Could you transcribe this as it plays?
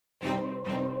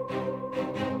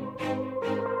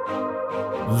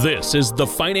This is the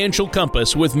Financial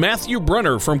Compass with Matthew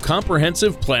Brunner from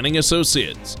Comprehensive Planning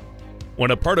Associates.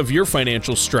 When a part of your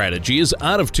financial strategy is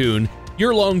out of tune,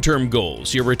 your long-term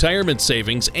goals, your retirement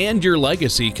savings, and your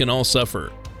legacy can all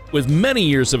suffer. With many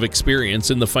years of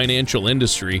experience in the financial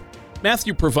industry,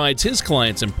 Matthew provides his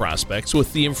clients and prospects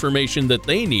with the information that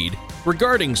they need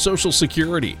regarding Social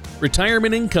Security,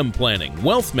 retirement income planning,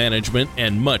 wealth management,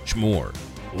 and much more.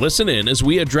 Listen in as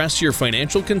we address your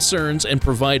financial concerns and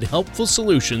provide helpful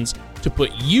solutions to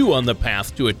put you on the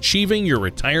path to achieving your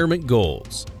retirement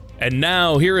goals. And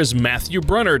now, here is Matthew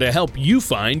Brunner to help you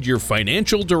find your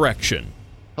financial direction.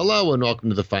 Hello and welcome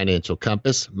to the Financial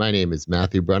Compass. My name is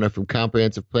Matthew Brunner from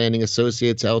Comprehensive Planning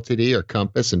Associates, Ltd., or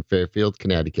Compass in Fairfield,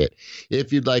 Connecticut.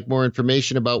 If you'd like more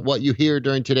information about what you hear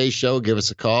during today's show, give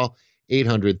us a call,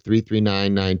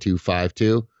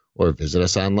 800-339-9252, or visit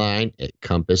us online at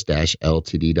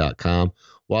compass-ltd.com.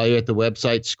 While you're at the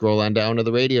website, scroll on down to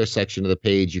the radio section of the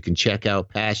page. You can check out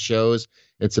past shows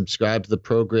and subscribe to the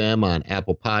program on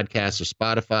Apple Podcasts or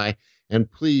Spotify. And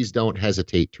please don't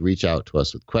hesitate to reach out to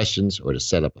us with questions or to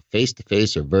set up a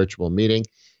face-to-face or virtual meeting.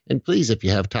 And please, if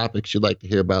you have topics you'd like to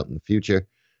hear about in the future,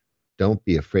 don't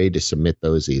be afraid to submit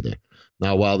those either.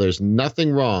 Now, while there's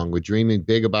nothing wrong with dreaming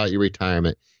big about your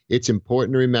retirement, it's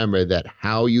important to remember that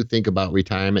how you think about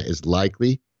retirement is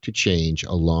likely to change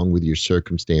along with your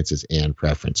circumstances and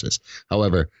preferences.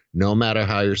 However, no matter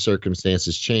how your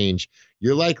circumstances change,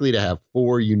 you're likely to have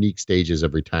 4 unique stages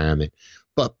of retirement.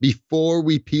 But before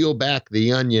we peel back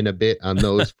the onion a bit on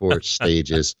those 4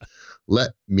 stages,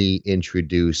 let me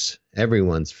introduce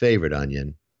everyone's favorite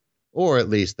onion, or at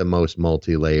least the most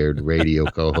multi-layered radio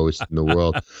co-host in the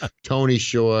world, Tony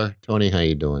Shore. Tony, how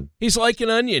you doing? He's like an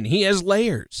onion. He has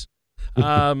layers.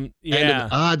 Yeah. And an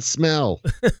odd smell.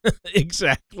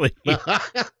 Exactly.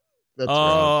 That's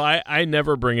right. I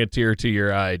never bring a tear to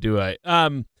your eye, do I?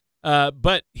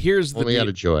 But here's the only out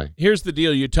of joy. Here's the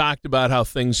deal. You talked about how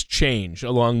things change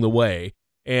along the way,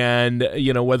 and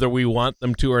whether we want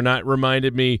them to or not.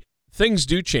 Reminded me, things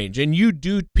do change, and you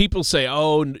do. People say,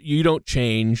 "Oh, you don't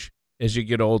change as you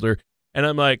get older," and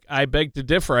I'm like, I beg to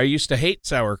differ. I used to hate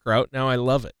sauerkraut. Now I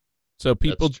love it. So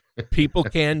people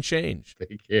can change.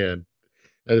 They can.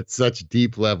 And it's such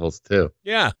deep levels too.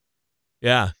 Yeah.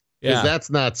 Because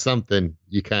that's not something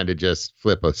you kind of just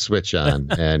flip a switch on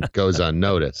and goes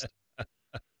unnoticed.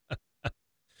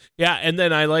 Yeah, and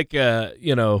then I like,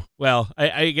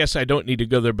 I guess I don't need to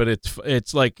go there, but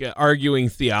it's like arguing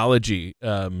theology.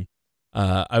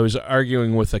 I was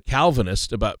arguing with a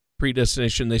Calvinist about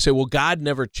predestination. They say, well, God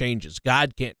never changes.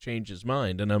 God can't change his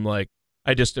mind. And I'm like,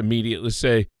 I just immediately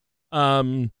say,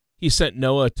 he sent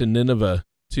Noah to Nineveh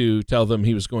to tell them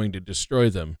he was going to destroy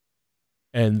them.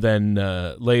 And then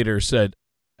later said,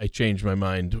 I changed my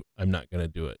mind. I'm not going to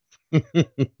do it.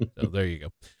 So there you go.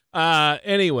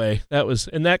 Anyway,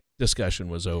 that discussion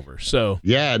was over. So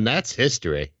yeah, and that's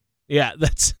history. Yeah,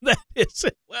 that is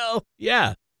it. Well,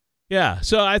 yeah.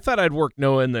 So I thought I'd work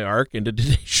Noah in the Ark into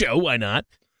today's show. Why not?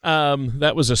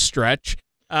 That was a stretch.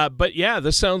 But yeah,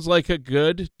 this sounds like a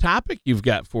good topic you've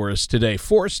got for us today.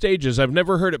 4 stages. I've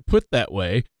never heard it put that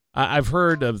way. I've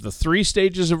heard of the 3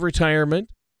 stages of retirement.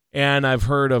 And I've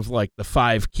heard of like the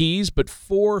 5 keys, but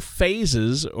 4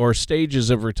 phases or stages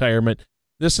of retirement.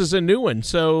 This is a new one.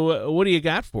 So what do you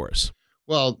got for us?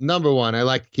 Well, number 1, I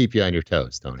like to keep you on your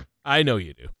toes, Tony. I know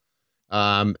you do.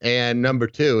 And number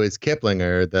 2 is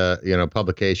Kiplinger, the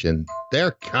publication.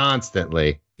 They're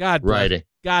constantly writing.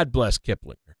 God bless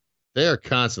Kiplinger. They're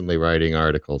constantly writing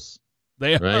articles.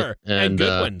 They right? are. And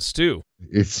good ones too.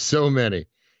 It's so many.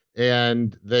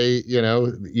 And they,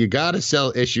 you got to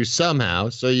sell issues somehow.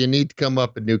 So you need to come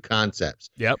up with new concepts.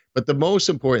 Yep. But the most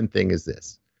important thing is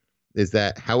this, is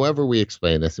that however we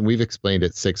explain this, and we've explained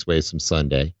it 6 ways from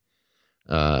Sunday,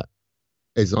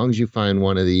 as long as you find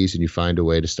one of these and you find a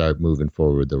way to start moving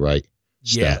forward the right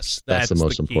steps, that's the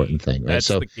most important thing. Right. That's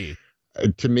the key.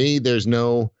 To me, there's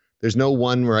no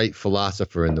one right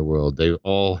philosopher in the world. They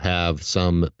all have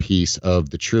some piece of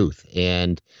the truth.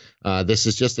 And this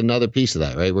is just another piece of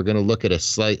that, right? We're going to look at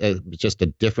just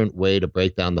a different way to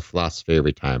break down the philosophy of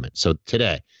retirement. So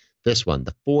today, this one,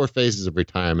 the 4 phases of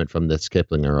retirement from this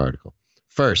Kiplinger article.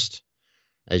 First,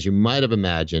 as you might have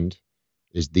imagined,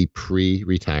 is the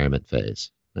pre-retirement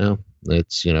phase. Now,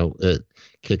 it's, it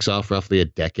kicks off roughly a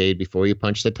decade before you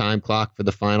punch the time clock for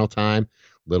the final time,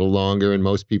 a little longer in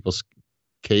most people's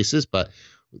cases, but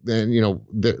then,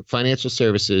 the financial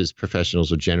services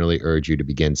professionals will generally urge you to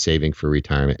begin saving for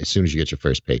retirement as soon as you get your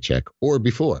first paycheck or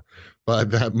before.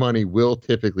 But that money will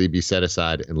typically be set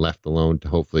aside and left alone to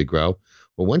hopefully grow.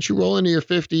 But once you roll into your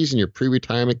 50s and your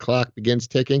pre-retirement clock begins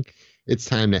ticking, it's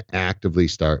time to actively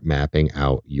start mapping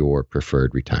out your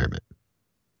preferred retirement.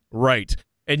 Right.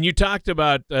 And you talked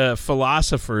about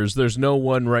philosophers. There's no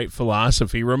one right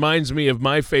philosophy. Reminds me of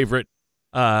my favorite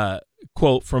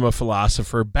quote from a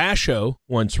philosopher. Basho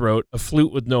once wrote, "A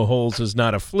flute with no holes is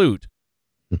not a flute.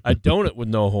 A donut with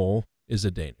no hole is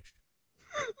a Danish."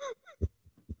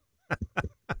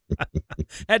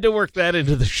 Had to work that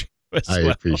into the show as well.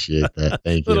 I appreciate that.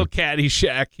 Thank you. Little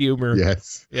Caddyshack humor.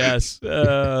 Yes. Yes.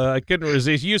 I couldn't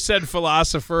resist. You said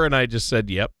philosopher, and I just said,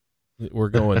 yep, we're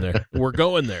going there. We're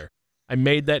going there. I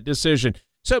made that decision.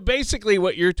 So basically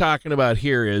what you're talking about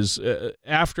here is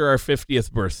after our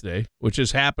 50th birthday, which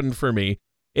has happened for me,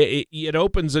 it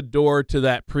opens a door to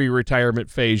that pre-retirement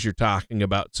phase you're talking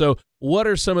about. So what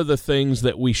are some of the things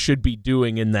that we should be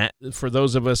doing in that, for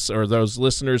those of us or those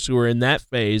listeners who are in that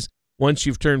phase? Once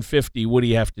you've turned 50, what do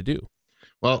you have to do?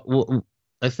 Well,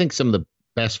 I think some of the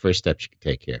best first steps you can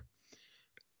take here.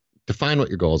 Define what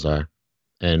your goals are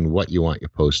and what you want your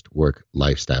post-work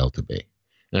lifestyle to be.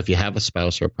 Now, if you have a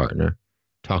spouse or a partner,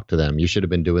 talk to them. You should have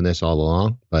been doing this all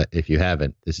along, but if you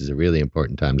haven't, this is a really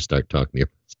important time to start talking to your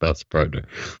spouse or partner.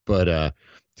 But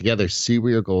together, see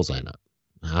where your goals line up,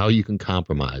 how you can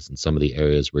compromise in some of the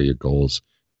areas where your goals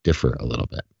differ a little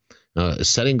bit.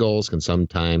 Setting goals can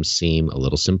sometimes seem a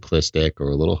little simplistic or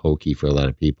a little hokey for a lot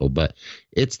of people, but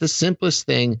it's the simplest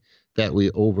thing that we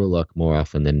overlook more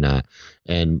often than not,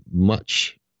 and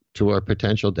much to our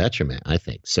potential detriment, I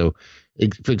think. So,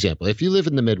 for example, if you live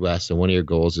in the Midwest and one of your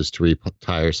goals is to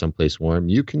retire someplace warm,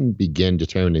 you can begin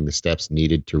determining the steps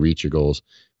needed to reach your goals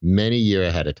many years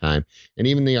ahead of time. And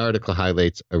even the article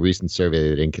highlights a recent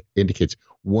survey that indicates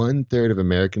 1/3 of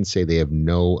Americans say they have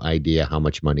no idea how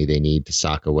much money they need to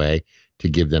sock away to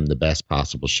give them the best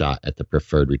possible shot at the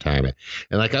preferred retirement.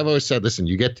 And like I've always said, listen,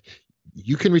 you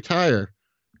can retire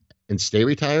and stay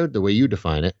retired the way you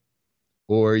define it,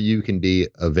 or you can be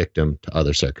a victim to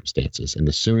other circumstances. And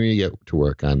the sooner you get to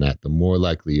work on that, the more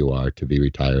likely you are to be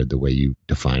retired the way you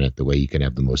define it, the way you can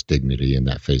have the most dignity in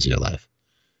that phase of your life.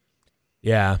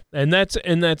 Yeah, and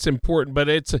that's important, but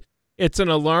it's an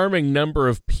alarming number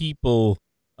of people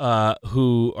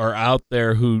who are out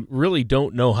there who really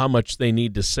don't know how much they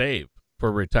need to save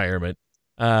for retirement.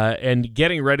 And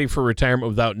getting ready for retirement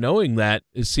without knowing that,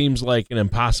 it seems like an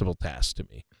impossible task to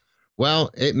me.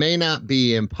 Well, it may not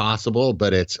be impossible,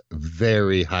 but it's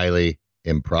very highly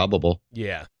improbable.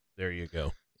 Yeah, there you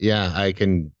go. Yeah, I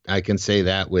can say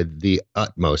that with the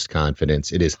utmost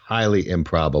confidence. It is highly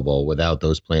improbable without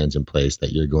those plans in place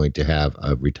that you're going to have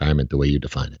a retirement the way you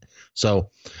define it. So,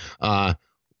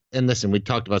 and listen, we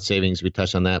talked about savings, we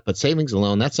touched on that, but savings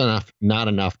alone, that's not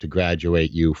enough to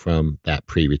graduate you from that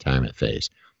pre-retirement phase.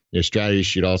 Your strategy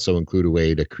should also include a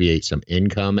way to create some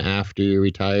income after you're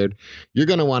retired. You're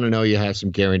going to want to know you have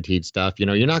some guaranteed stuff. You're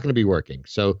not going to be working.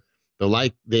 So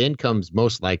the income's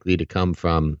most likely to come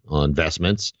from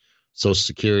investments, Social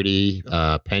Security,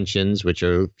 pensions, which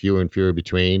are fewer and fewer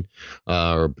between,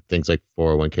 or things like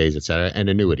 401ks, et cetera, and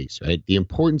annuities, right? The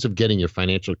importance of getting your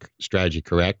financial strategy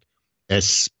correct,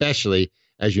 especially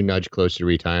as you nudge closer to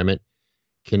retirement,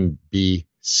 can be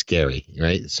scary,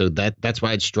 right? So that's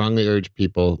why I'd strongly urge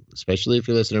people, especially if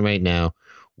you're listening right now,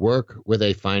 work with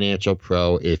a financial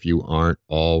pro if you aren't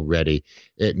already.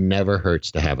 It never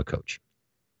hurts to have a coach.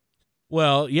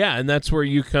 Well, yeah, and that's where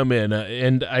you come in.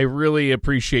 And I really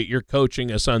appreciate your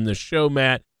coaching us on this show,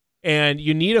 Matt. And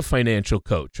you need a financial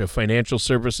coach, a financial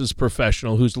services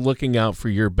professional who's looking out for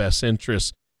your best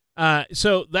interests.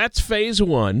 So that's phase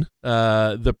one,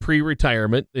 the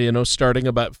pre-retirement, starting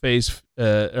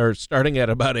starting at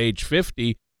about age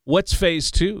 50. What's phase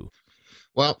two?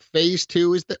 Well, phase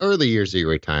two is the early years of your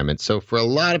retirement. So for a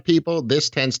lot of people, this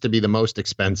tends to be the most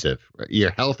expensive.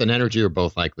 Your health and energy are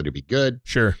both likely to be good.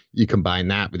 Sure. You combine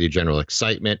that with your general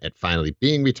excitement at finally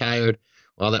being retired.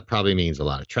 Well, that probably means a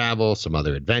lot of travel, some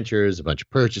other adventures, a bunch of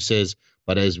purchases.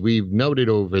 But as we've noted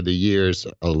over the years,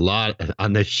 a lot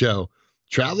on this show,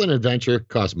 travel and adventure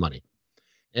costs money.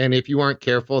 And if you aren't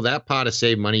careful, that pot of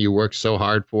saved money you worked so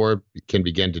hard for can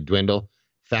begin to dwindle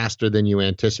faster than you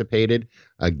anticipated.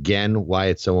 Again, why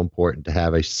it's so important to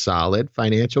have a solid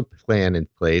financial plan in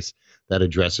place that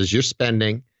addresses your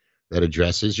spending, that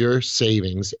addresses your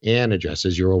savings, and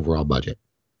addresses your overall budget.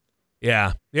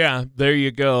 Yeah, there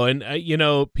you go. And,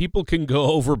 people can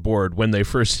go overboard when they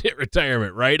first hit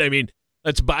retirement, right? I mean,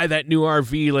 let's buy that new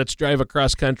RV, let's drive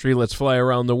across country, let's fly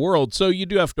around the world. So you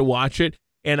do have to watch it.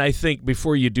 And I think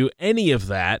before you do any of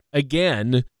that,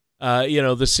 again,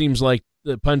 this seems like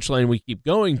the punchline we keep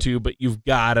going to, but you've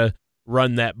got to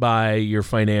run that by your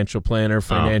financial planner,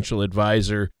 financial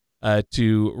advisor,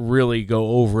 to really go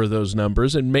over those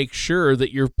numbers and make sure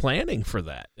that you're planning for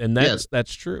that. And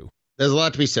that's true. There's a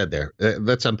lot to be said there.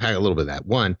 Let's unpack a little bit of that.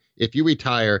 One, if you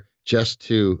retire just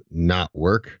to not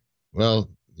work, well,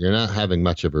 you're not having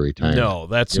much of a retirement. No,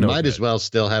 that's you no might good. as well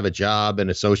still have a job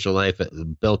and a social life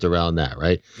built around that,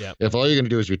 right? Yep. If all you're going to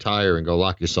do is retire and go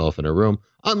lock yourself in a room,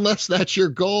 unless that's your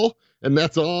goal and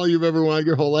that's all you've ever wanted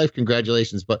your whole life,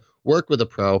 congratulations. But work with a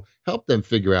pro, help them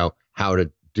figure out how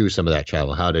to do some of that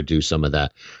travel, how to do some of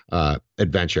that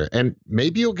adventure. And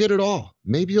maybe you'll get it all.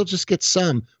 Maybe you'll just get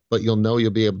some, but you'll know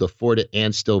you'll be able to afford it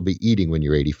and still be eating when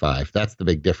you're 85. That's the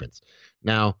big difference.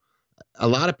 Now, a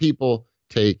lot of people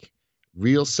take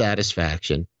real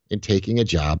satisfaction in taking a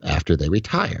job after they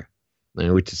retire. I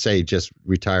mean, we to say just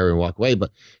retire and walk away,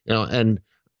 but and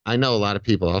I know a lot of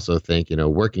people also think,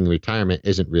 working retirement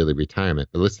isn't really retirement.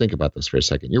 But let's think about this for a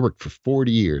second. You work for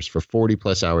 40 years, for 40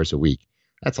 plus hours a week.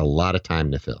 That's a lot of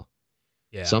time to fill.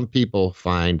 Yeah. Some people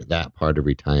find that part of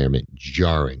retirement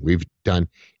jarring. We've done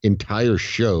entire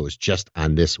shows just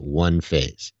on this one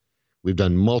phase. We've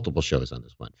done multiple shows on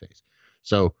this one phase.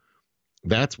 So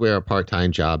that's where a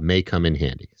part-time job may come in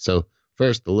handy. So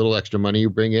first, the little extra money you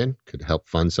bring in could help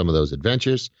fund some of those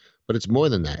adventures, but it's more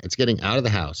than that. It's getting out of the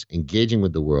house, engaging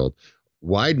with the world,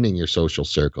 widening your social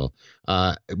circle.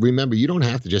 Remember, you don't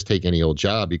have to just take any old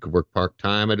job. You could work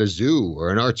part-time at a zoo or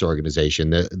an arts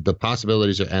organization. The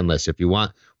possibilities are endless. If you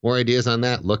want more ideas on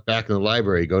that, look back in the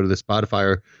library, go to the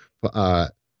Spotify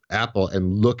or Apple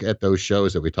and look at those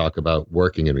shows that we talk about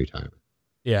working in retirement.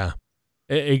 Yeah,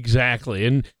 exactly.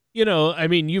 And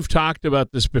you've talked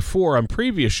about this before on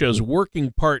previous shows.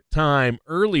 Working part-time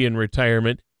early in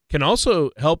retirement can also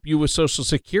help you with Social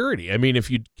Security. I mean, if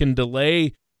you can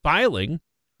delay filing,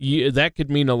 that could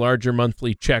mean a larger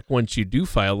monthly check once you do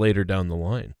file later down the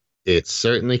line. It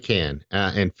certainly can.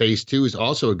 And phase 2 is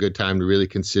also a good time to really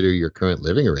consider your current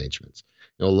living arrangements.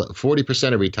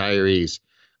 40% of retirees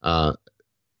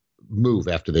move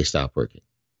after they stop working.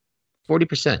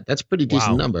 40%. That's a pretty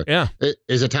decent number. Yeah.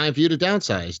 Is it time for you to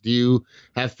downsize? Do you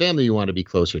have family you want to be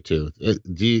closer to?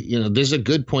 There's a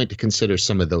good point to consider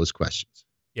some of those questions.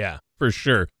 Yeah, for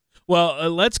sure. Well,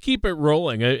 let's keep it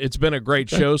rolling. It's been a great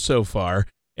show so far.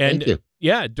 And Thank you.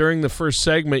 Yeah, during the first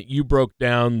segment, you broke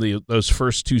down those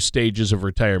first 2 stages of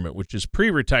retirement, which is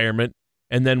pre-retirement,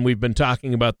 and then we've been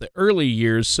talking about the early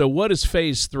years. So what is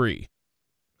phase 3?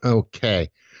 Okay.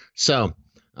 So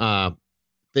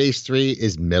phase 3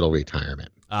 is middle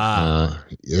retirement.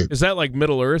 Is that like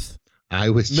Middle Earth? I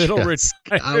was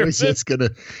just gonna.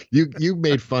 You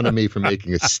made fun of me for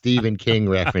making a Stephen King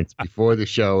reference before the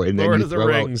show, and then Lord you of the throw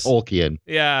Rings. out Tolkien.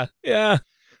 Yeah.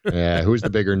 Yeah, who's the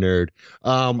bigger nerd?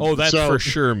 That's for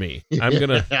sure me.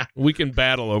 We can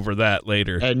battle over that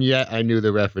later. And yet I knew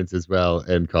the reference as well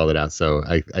and called it out. So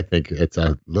I think it's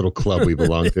a little club we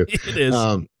belong to. It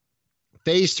is.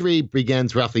 Phase 3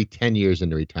 begins roughly 10 years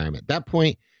into retirement. At that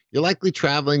point, you're likely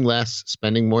traveling less,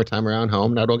 spending more time around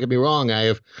home. Now, don't get me wrong. I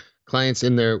have clients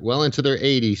into their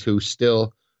 80s who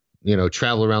still,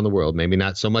 travel around the world. Maybe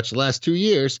not so much the last 2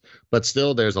 years, but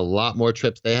still there's a lot more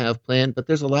trips they have planned. But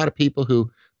there's a lot of people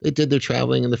who they did their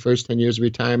traveling in the first 10 years of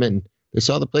retirement and they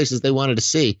saw the places they wanted to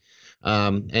see.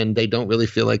 And they don't really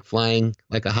feel like flying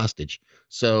like a hostage.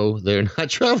 So they're not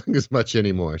traveling as much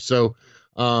anymore. So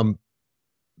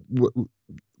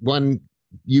one,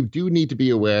 you do need to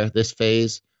be aware this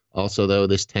phase, also though,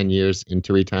 this 10 years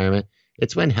into retirement,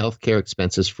 it's when healthcare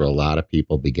expenses for a lot of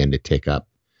people begin to tick up.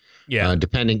 Yeah.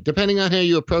 Depending on how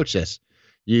you approach this.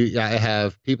 I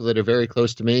have people that are very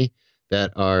close to me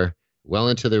that are well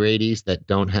into their 80s that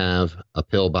don't have a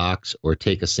pill box or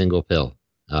take a single pill.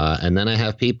 And then I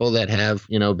have people that have,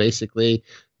 basically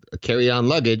carry-on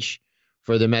luggage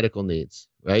for their medical needs,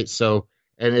 right? So,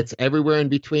 and it's everywhere in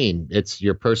between. It's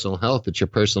your personal health. It's your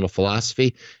personal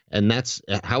philosophy. And that's,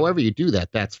 however you do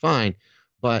that, that's fine.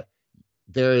 But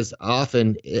there is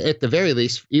often, at the very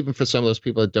least, even for some of those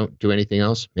people that don't do anything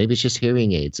else, maybe it's just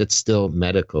hearing aids. It's still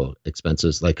medical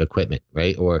expenses like equipment,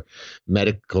 right? Or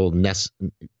medical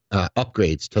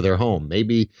upgrades to their home.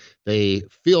 Maybe they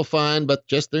feel fine, but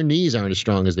just their knees aren't as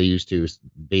strong as they used to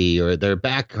be, or their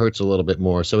back hurts a little bit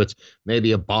more. So it's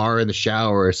maybe a bar in the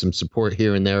shower or some support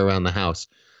here and there around the house.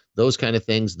 Those kind of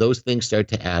things, those things start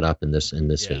to add up in this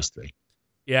phase 3.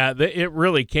 Yeah, it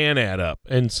really can add up.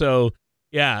 And so,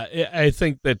 yeah, I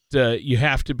think that you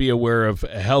have to be aware of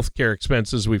healthcare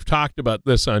expenses. We've talked about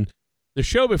this on the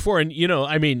show before.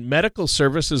 And, medical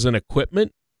services and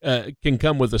equipment can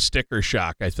come with a sticker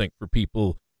shock, I think, for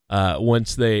people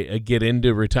once they get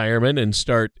into retirement and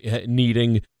start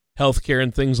needing healthcare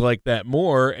and things like that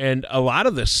more. And a lot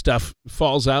of this stuff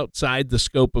falls outside the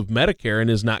scope of Medicare and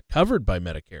is not covered by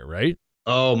Medicare, right?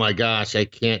 Oh my gosh, I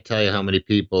can't tell you how many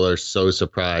people are so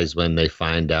surprised when they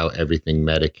find out everything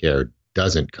Medicare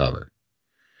doesn't cover.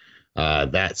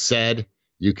 That said,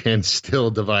 you can still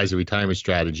devise a retirement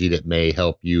strategy that may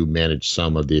help you manage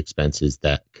some of the expenses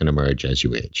that can emerge as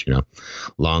you age.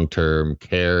 Long-term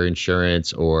care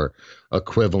insurance or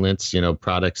equivalents,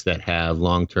 products that have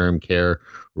long-term care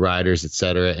riders, et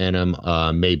cetera, in them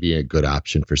may be a good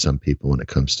option for some people when it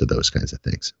comes to those kinds of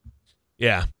things.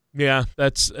 Yeah,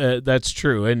 that's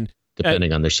true. And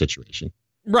depending on their situation.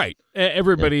 Right.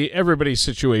 Everybody's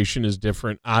situation is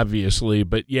different, obviously.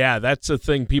 But yeah, that's the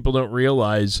thing. People don't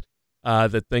realize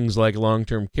that things like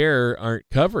long-term care aren't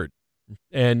covered.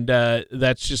 And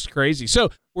that's just crazy. So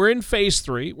we're in phase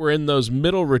 3. We're in those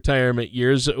middle retirement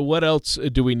years. What else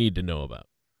do we need to know about?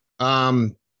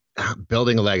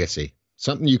 Building a legacy,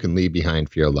 something you can leave behind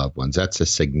for your loved ones. That's a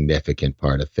significant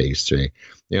part of phase 3.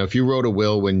 If you wrote a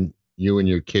will when you and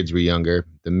your kids were younger,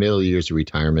 the middle years of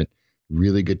retirement,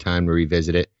 really good time to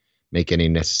revisit it, make any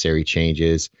necessary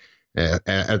changes.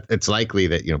 It's likely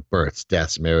that, births,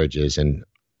 deaths, marriages, and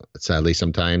sadly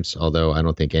sometimes, although I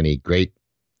don't think any great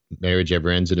marriage ever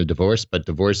ends in a divorce, but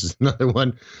divorce is another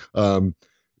one that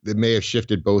may have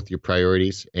shifted both your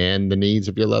priorities and the needs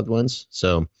of your loved ones.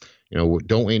 So,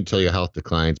 don't wait until your health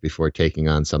declines before taking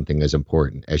on something as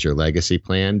important as your legacy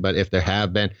plan. But if there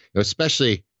have been,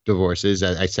 especially divorces,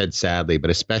 I said sadly, but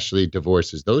especially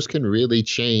divorces, those can really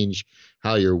change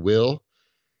how your will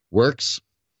works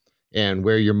and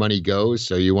where your money goes.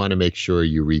 So you want to make sure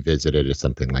you revisit it if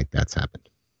something like that's happened.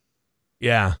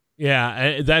 Yeah,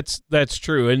 that's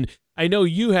true. And I know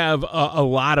you have a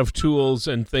lot of tools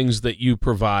and things that you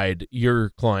provide your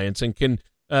clients and can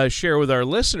share with our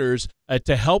listeners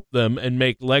to help them and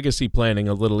make legacy planning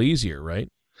a little easier, right?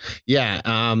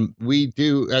 Yeah, we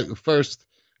do. First,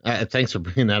 thanks for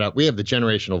bringing that up. We have the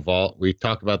Generational Vault. We've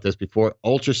talked about this before.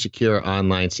 Ultra secure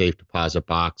online safe deposit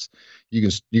box. You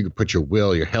can put your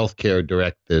will, your healthcare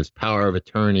directives, power of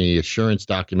attorney, assurance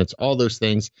documents, all those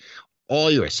things,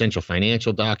 all your essential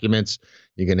financial documents.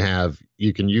 You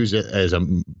can use it as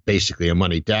basically a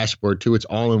money dashboard too. It's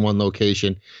all in one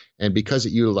location. And because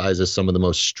it utilizes some of the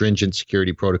most stringent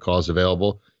security protocols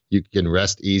available, you can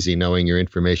rest easy knowing your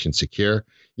information's secure.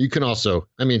 You can also,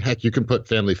 heck, you can put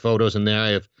family photos in there. I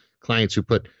have clients who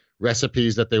put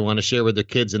recipes that they want to share with their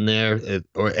kids in there,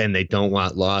 and they don't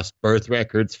want lost, birth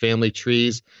records, family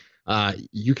trees.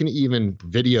 You can even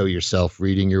video yourself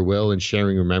reading your will and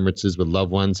sharing remembrances with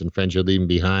loved ones and friends you're leaving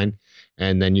behind.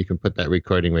 And then you can put that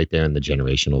recording right there in the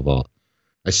Generational Vault.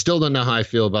 I still don't know how I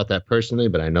feel about that personally,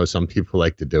 but I know some people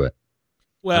like to do it.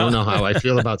 Well, I don't know how I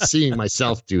feel about seeing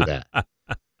myself do that.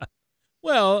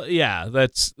 Well, yeah,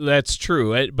 that's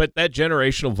true. But that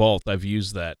Generational Vault, I've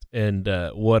used that, and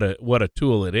what a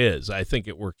tool it is. I think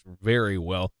it works very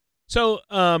well. So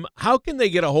how can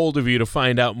they get a hold of you to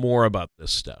find out more about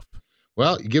this stuff?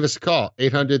 Well, give us a call,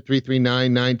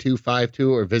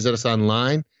 800-339-9252, or visit us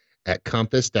online at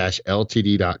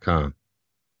compass-ltd.com.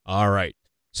 All right.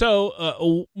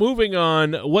 So moving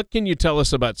on, what can you tell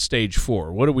us about stage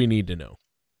 4? What do we need to know?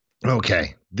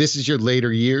 Okay. This is your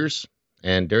later years.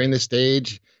 And during this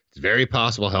stage, it's very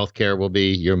possible healthcare will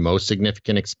be your most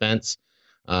significant expense.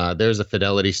 There's a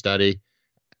Fidelity study.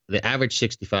 The average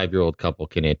 65-year-old couple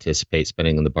can anticipate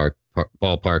spending in the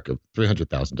ballpark of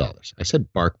 $300,000. I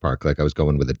said bark park like I was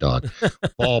going with a dog.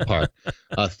 Ballpark.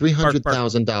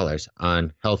 $300,000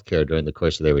 on healthcare during the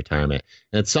course of their retirement.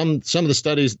 And some of the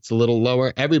studies, it's a little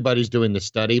lower. Everybody's doing the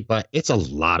study, but it's a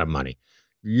lot of money.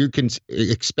 You can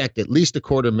expect at least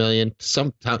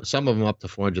 $250,000, some of them up to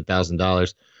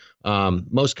 $400,000.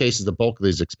 Most cases, the bulk of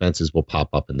these expenses will pop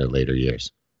up in their later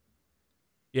years.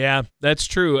 Yeah, that's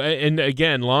true. And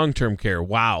again, long-term care.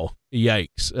 Wow.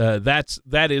 Yikes.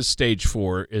 That is stage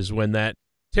 4 is when that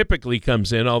typically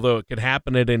comes in, although it could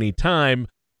happen at any time.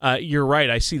 You're right.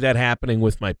 I see that happening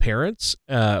with my parents,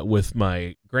 with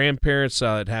my grandparents.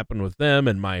 Saw it happen with them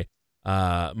and my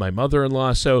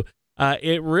mother-in-law. So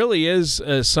it really is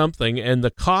something, and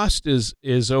the cost is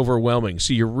overwhelming.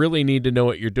 So you really need to know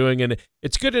what you're doing, and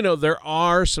it's good to know there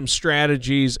are some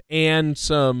strategies and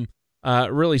some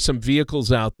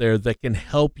vehicles out there that can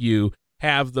help you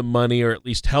have the money, or at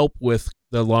least help with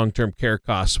the long-term care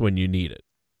costs when you need it.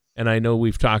 And I know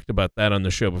we've talked about that on the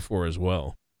show before as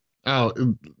well.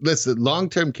 Oh, listen,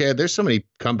 long-term care, there's so many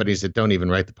companies that don't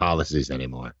even write the policies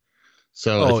anymore.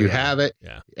 So if you have it,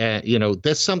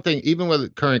 there's something, even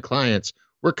with current clients,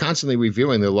 we're constantly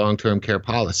reviewing their long-term care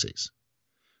policies.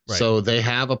 Right. So they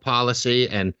have a policy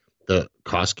and the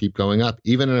costs keep going up.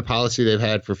 Even in a policy they've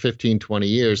had for 15, 20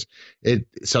 years, it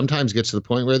sometimes gets to the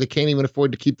point where they can't even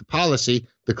afford to keep the policy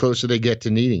the closer they get to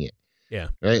needing it. Yeah.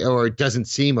 Right. Or it doesn't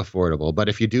seem affordable. But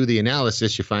if you do the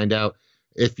analysis, you find out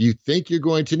if you think you're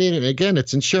going to need it, again,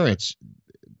 it's insurance.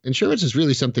 insurance is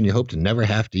really something you hope to never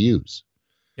have to use.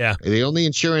 Yeah. The only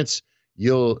insurance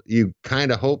you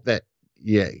kind of hope that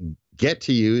you get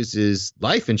to use is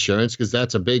life insurance, because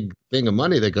that's a big thing of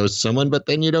money that goes to someone, but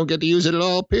then you don't get to use it at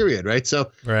all, period. Right.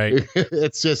 So right.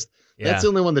 it's just, that's the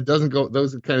only one that doesn't go.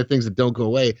 Those are the kind of things that don't go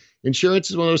away. Insurance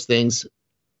is one of those things,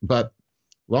 but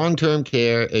long-term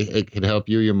care, it can help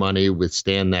you, your money,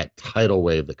 withstand that tidal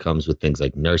wave that comes with things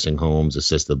like nursing homes,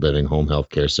 assisted living, home health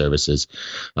care services.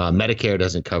 Medicare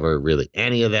doesn't cover really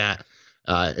any of that.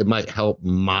 It might help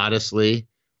modestly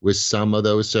with some of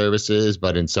those services,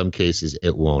 but in some cases,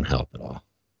 it won't help at all.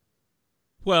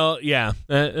 Well, yeah,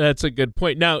 that's a good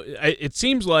point. Now, it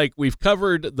seems like we've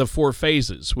covered the 4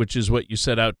 phases, which is what you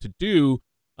set out to do.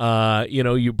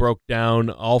 You broke down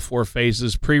all 4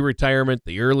 phases: pre-retirement,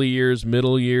 the early years,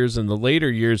 middle years, and the later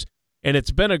years. And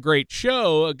it's been a great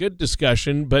show, a good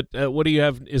discussion. But what do you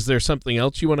have? Is there something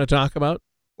else you want to talk about?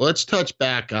 Well, let's touch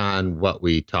back on what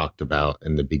we talked about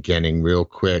in the beginning real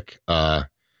quick.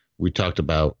 We talked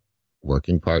about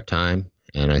working part-time.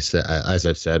 And I said, as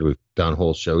I've said, we've done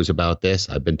whole shows about this.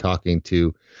 I've been talking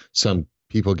to some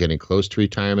people getting close to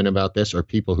retirement about this, or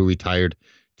people who retired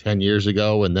 10 years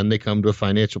ago, and then they come to a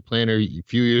financial planner a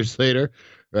few years later,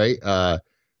 right?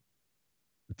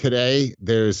 Today,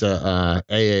 there's a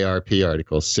AARP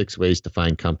article, 6 Ways to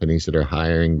Find Companies That Are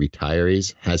Hiring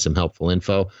Retirees, has some helpful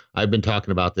info. I've been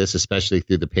talking about this, especially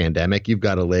through the pandemic. You've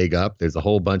got a leg up. There's a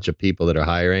whole bunch of people that are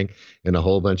hiring and a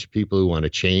whole bunch of people who want to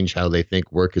change how they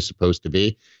think work is supposed to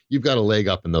be. You've got a leg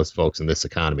up in those folks in this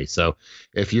economy. So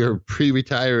if you're a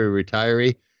pre-retiree or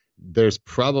retiree, there's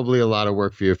probably a lot of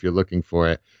work for you if you're looking for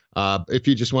it. If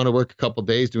you just want to work a couple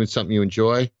days doing something you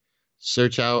enjoy,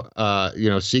 search out,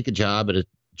 seek a job at a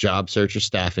job search or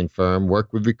staffing firm,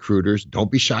 work with recruiters.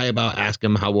 Don't be shy about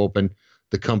asking them how open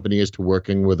the company is to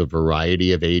working with a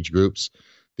variety of age groups.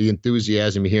 The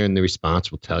enthusiasm you hear in the response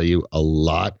will tell you a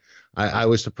lot. I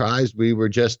was surprised. We were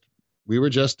just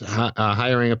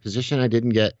hiring a position. I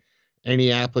didn't get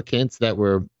any applicants that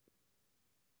were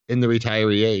in the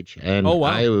retiree age, and oh, wow.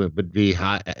 I would be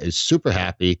super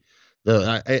happy.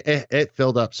 It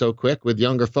filled up so quick with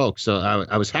younger folks. So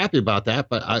I was happy about that.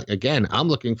 But I'm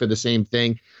looking for the same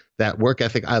thing, that work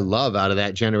ethic I love out of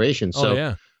that generation.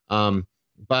 So,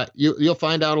 but you'll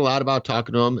find out a lot about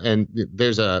talking to them. And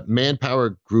there's a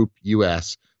Manpower Group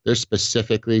US. They're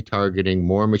specifically targeting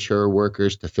more mature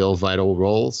workers to fill vital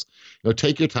roles.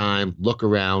 Take your time, look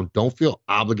around. Don't feel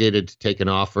obligated to take an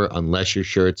offer unless you're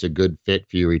sure it's a good fit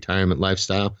for your retirement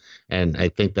lifestyle. And I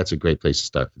think that's a great place to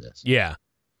start for this. Yeah.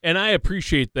 And I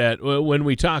appreciate that when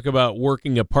we talk about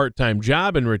working a part-time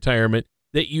job in retirement,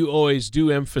 that you always do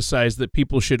emphasize that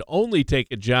people should only take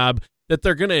a job that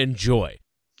they're going to enjoy,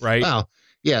 right? Well,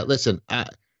 yeah, listen,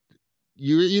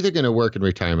 you're either going to work in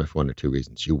retirement for one or two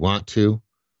reasons. You want to,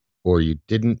 or you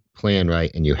didn't plan right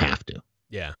and you have to.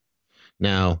 Yeah.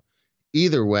 Now,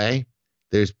 either way,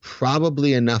 there's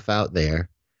probably enough out there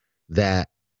that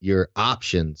your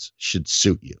options should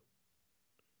suit you,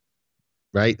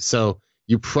 right? So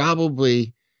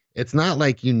it's not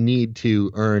like you need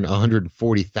to earn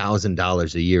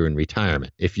 $140,000 a year in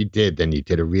retirement. If you did, then you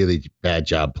did a really bad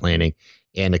job planning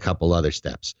and a couple other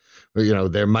steps.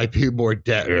 There might be more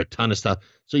debt or a ton of stuff.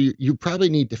 So you probably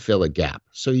need to fill a gap.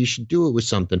 So you should do it with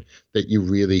something that you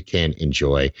really can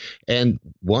enjoy. And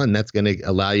one that's going to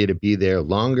allow you to be there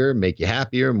longer, make you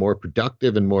happier, more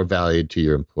productive, and more valued to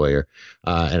your employer.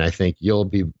 And I think you'll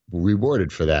be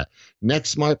rewarded for that. Next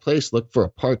smart place, look for a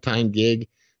part-time gig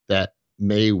that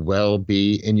may well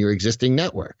be in your existing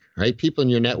network, right? People in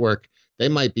your network, they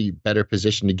might be better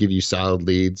positioned to give you solid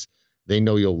leads they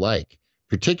know you'll like,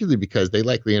 particularly because they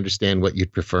likely understand what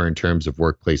you'd prefer in terms of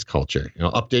workplace culture.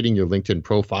 Updating your LinkedIn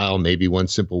profile may be one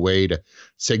simple way to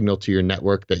signal to your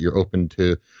network that you're open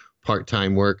to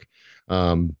part-time work.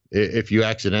 If you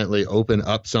accidentally open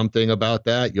up something about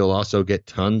that, you'll also get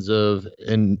tons of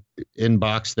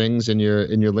inbox things in your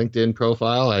LinkedIn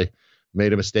profile. I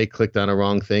made a mistake, clicked on a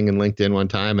wrong thing in LinkedIn one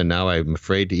time, and now I'm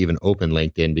afraid to even open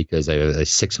LinkedIn because I have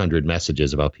 600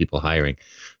 messages about people hiring.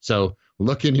 So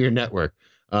look into your network.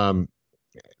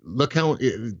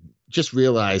 Just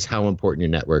realize how important your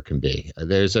network can be.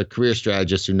 There's a career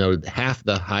strategist who noted half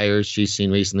the hires she's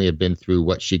seen recently have been through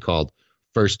what she called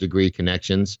first-degree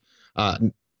connections.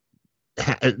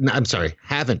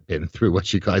 Haven't been through what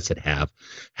she called, I said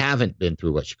haven't been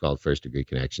through what she called first-degree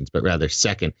connections, but rather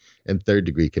second and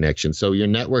third-degree connections. So your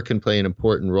network can play an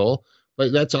important role,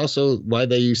 but that's also why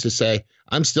they used to say,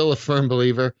 I'm still a firm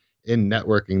believer in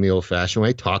networking the old-fashioned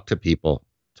way. Talk to people.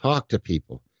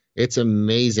 It's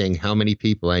amazing how many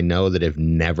people I know that have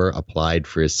never applied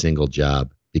for a single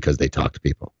job because they talk to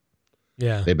people.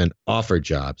 Yeah. They've been offered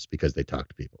jobs because they talk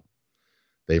to people.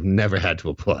 They've never had to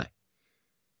apply.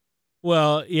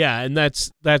 Well, yeah, and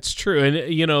that's true.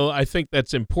 And, I think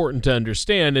that's important to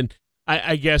understand. And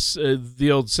I guess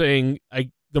the old saying,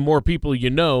 the more people you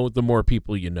know, the more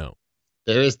people you know.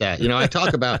 There is that. I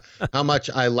talk about how much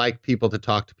I like people to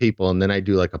talk to people, and then I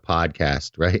do like a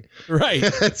podcast, right? Right.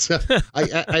 So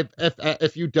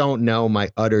if you don't know my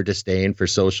utter disdain for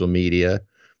social media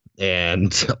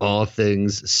and all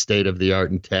things state of the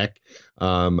art in tech,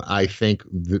 I think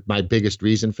my biggest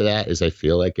reason for that is I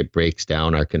feel like it breaks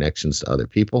down our connections to other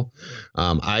people.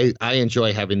 I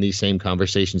enjoy having these same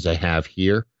conversations I have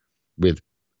here with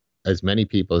as many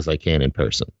people as I can in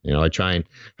person. I try and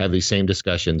have these same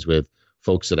discussions with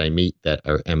folks that I meet that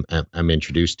I'm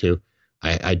introduced to.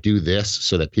 I do this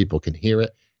so that people can hear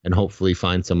it and hopefully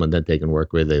find someone that they can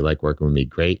work with. They like working with me.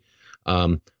 Great.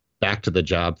 Back to the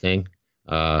job thing.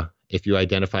 If you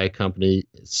identify a company,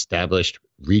 established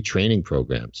retraining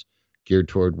programs geared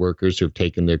toward workers who have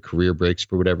taken their career breaks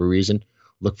for whatever reason,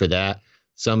 look for that.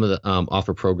 Some of the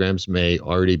offer programs may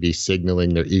already be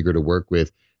signaling they're eager to work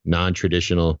with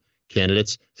non-traditional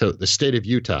candidates. So the state of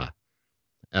Utah,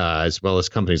 as well as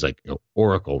companies like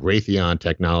Oracle, Raytheon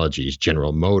Technologies,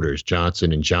 General Motors,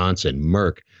 Johnson & Johnson,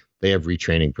 Merck, they have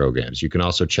retraining programs. You can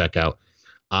also check out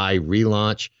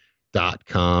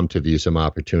irelaunch.com to view some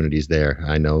opportunities there.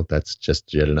 I know that's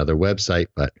just yet another website,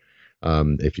 but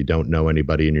if you don't know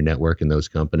anybody in your network in those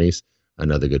companies,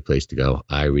 another good place to go,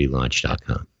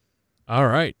 irelaunch.com. All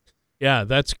right. Yeah,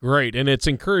 that's great. And it's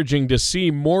encouraging to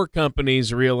see more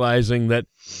companies realizing that,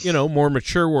 more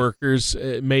mature workers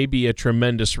may be a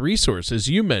tremendous resource, as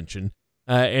you mentioned.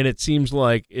 And it seems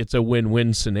like it's a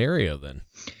win-win scenario then.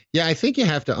 Yeah, I think you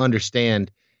have to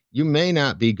understand you may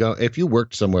not be if you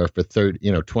worked somewhere for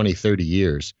 20, 30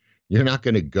 years, you're not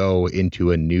going to go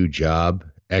into a new job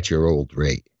at your old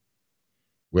rate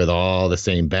with all the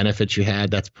same benefits you had.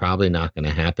 That's probably not going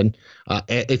to happen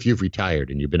if you've retired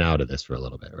and you've been out of this for a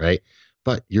little bit, right?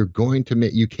 But you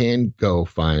can go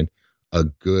find a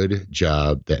good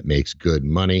job that makes good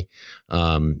money.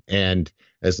 And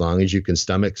as long as you can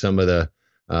stomach some of the,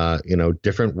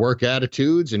 different work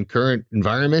attitudes and current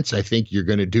environments, I think you're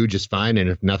going to do just fine. And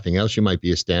if nothing else, you might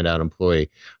be a standout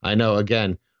employee. I know,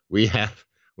 again, we have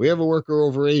a worker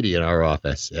over 80 in our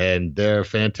office, and they're a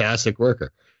fantastic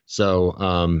worker.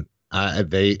 So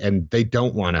they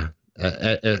don't want to.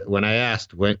 When I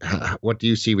asked, what do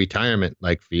you see retirement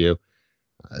like for you?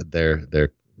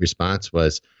 Their response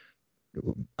was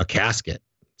a casket.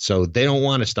 So they don't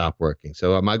want to stop working.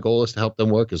 So my goal is to help them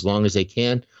work as long as they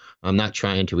can. I'm not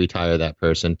trying to retire that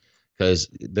person, because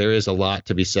there is a lot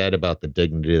to be said about the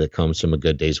dignity that comes from a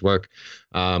good day's work.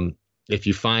 If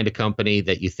you find a company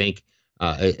that you think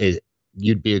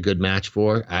you'd be a good match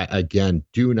for, again,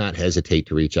 do not hesitate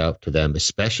to reach out to them,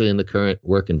 especially in the current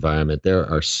work environment. There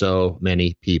are so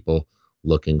many people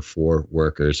looking for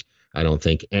workers. I don't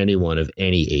think anyone of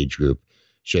any age group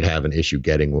should have an issue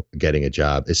getting a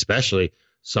job, especially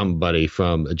somebody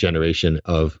from a generation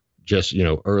of just,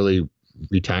 early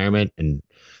retirement and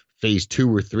phase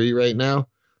 2 or 3 right now.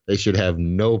 They should have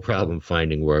no problem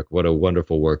finding work. What a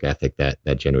wonderful work ethic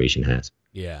that generation has.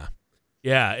 Yeah.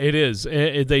 Yeah, it is.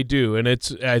 They do. And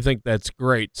I think that's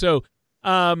great. So,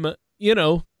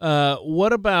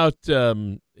 what about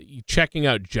checking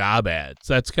out job ads?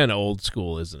 That's kind of old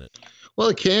school, isn't it? Well,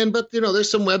 it can, but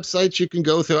there's some websites you can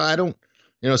go through. I don't,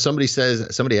 somebody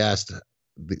asked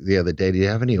the other day, do you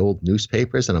have any old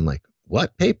newspapers? And I'm like,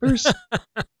 what papers?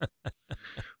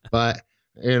 But,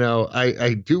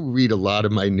 I do read a lot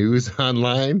of my news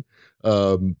online.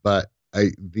 But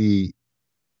as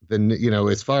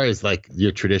far as like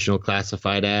your traditional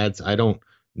classified ads, I don't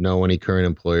know any current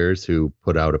employers who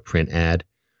put out a print ad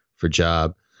for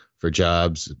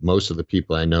jobs. Most of the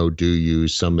people I know do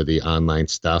use some of the online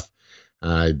stuff.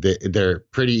 They're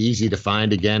pretty easy to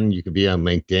find. Again, you can be on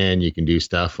LinkedIn. You can do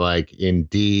stuff like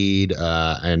Indeed.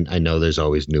 And I know there's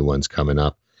always new ones coming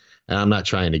up. And I'm not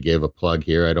trying to give a plug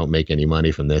here. I don't make any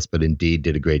money from this, but Indeed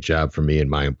did a great job for me and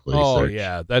my employee search. Oh,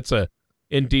 yeah.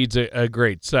 Indeed's a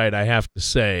great site, I have to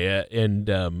say.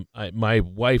 My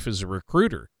wife is a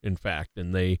recruiter, in fact,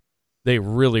 and they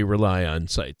really rely on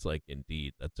sites like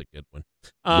Indeed. That's a good one.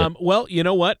 Yep. Well, you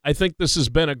know what? I think this has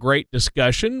been a great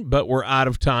discussion, but we're out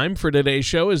of time for today's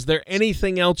show. Is there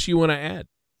anything else you want to add?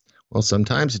 Well,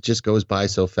 sometimes it just goes by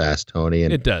so fast, Tony.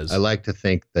 And it does. I like to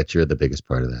think that you're the biggest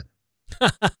part of that.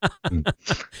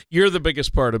 You're the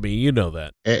biggest part of me. You know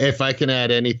that. If I can add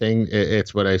anything,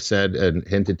 it's what I've said and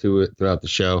hinted to it throughout the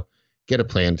show. Get a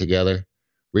plan together.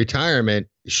 Retirement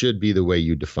should be the way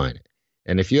you define it.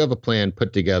 And if you have a plan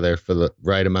put together for the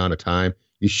right amount of time,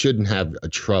 you shouldn't have a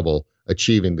trouble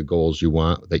achieving the goals you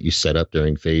want that you set up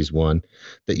during phase 1,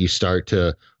 that you start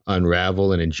to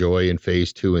unravel and enjoy in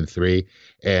phase 2 and 3,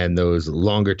 and those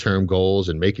longer term goals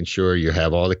and making sure you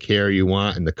have all the care you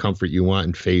want and the comfort you want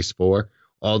in phase 4,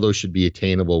 all those should be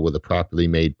attainable with a properly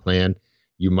made plan.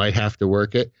 You might have to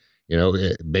work it.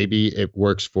 Maybe it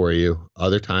works for you.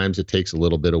 Other times it takes a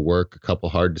little bit of work, a couple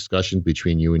hard discussions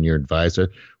between you and your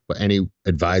advisor. But any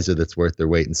advisor that's worth their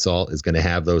weight in salt is going to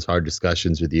have those hard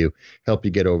discussions with you, help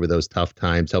you get over those tough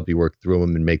times, help you work through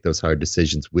them and make those hard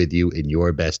decisions with you in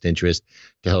your best interest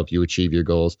to help you achieve your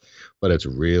goals. But it's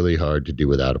really hard to do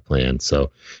without a plan.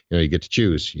 So, you get to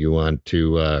choose. You want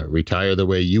to retire the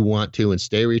way you want to and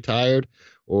stay retired,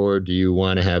 or do you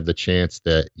want to have the chance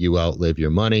that you outlive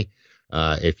your money?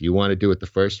 If you want to do it the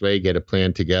first way, get a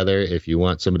plan together. If you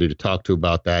want somebody to talk to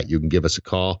about that, you can give us a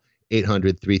call,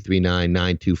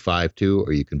 800-339-9252,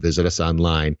 or you can visit us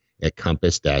online at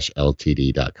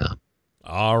compass-ltd.com.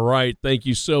 All right. Thank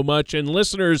you so much. And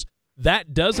listeners,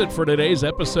 that does it for today's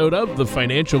episode of The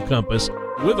Financial Compass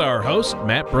with our host,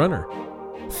 Matt Brunner.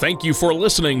 Thank you for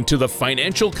listening to The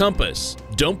Financial Compass.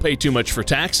 Don't pay too much for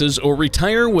taxes or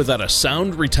retire without a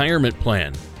sound retirement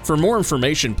plan. For more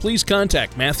information, please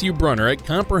contact Matthew Brunner at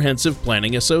Comprehensive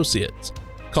Planning Associates.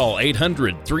 Call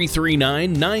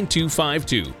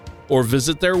 800-339-9252 or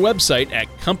visit their website at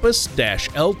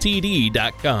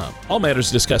compass-ltd.com. All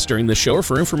matters discussed during this show are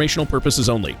for informational purposes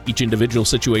only. Each individual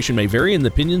situation may vary, and the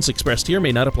opinions expressed here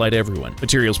may not apply to everyone.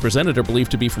 Materials presented are believed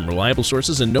to be from reliable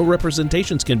sources, and no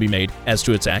representations can be made as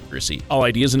to its accuracy. All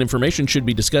ideas and information should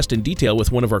be discussed in detail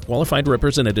with one of our qualified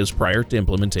representatives prior to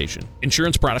implementation.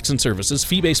 Insurance products and services,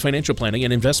 fee-based financial planning,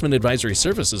 and investment advisory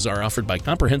services are offered by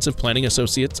Comprehensive Planning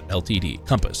Associates, Ltd.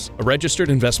 Compass, a registered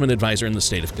investment advisor in the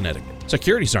state of Connecticut.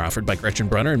 Securities are offered by Gretchen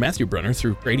Brunner and Matthew Brunner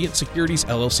through Gradient Securities,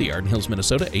 LLC, Arden Hills,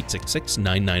 Minnesota,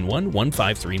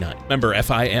 866-991-1539. Member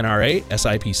FINRA,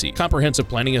 SIPC. Comprehensive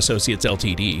Planning Associates,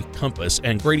 Ltd., Compass,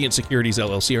 and Gradient Securities,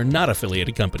 LLC are not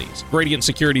affiliated companies. Gradient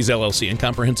Securities, LLC and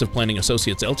Comprehensive Planning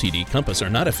Associates, Ltd., Compass are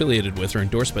not affiliated with or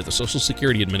endorsed by the Social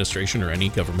Security Administration or any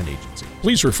government agency.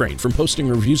 Please refrain from posting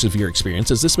reviews of your experience,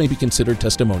 as this may be considered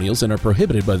testimonials and are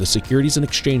prohibited by the Securities and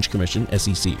Exchange Commission,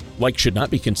 SEC. Likes should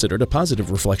not be considered a positive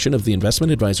reflection of the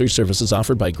investment advisory services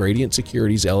offered by Gradient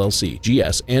Securities, LLC,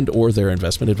 GS, and or their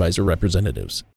investment advisor representatives.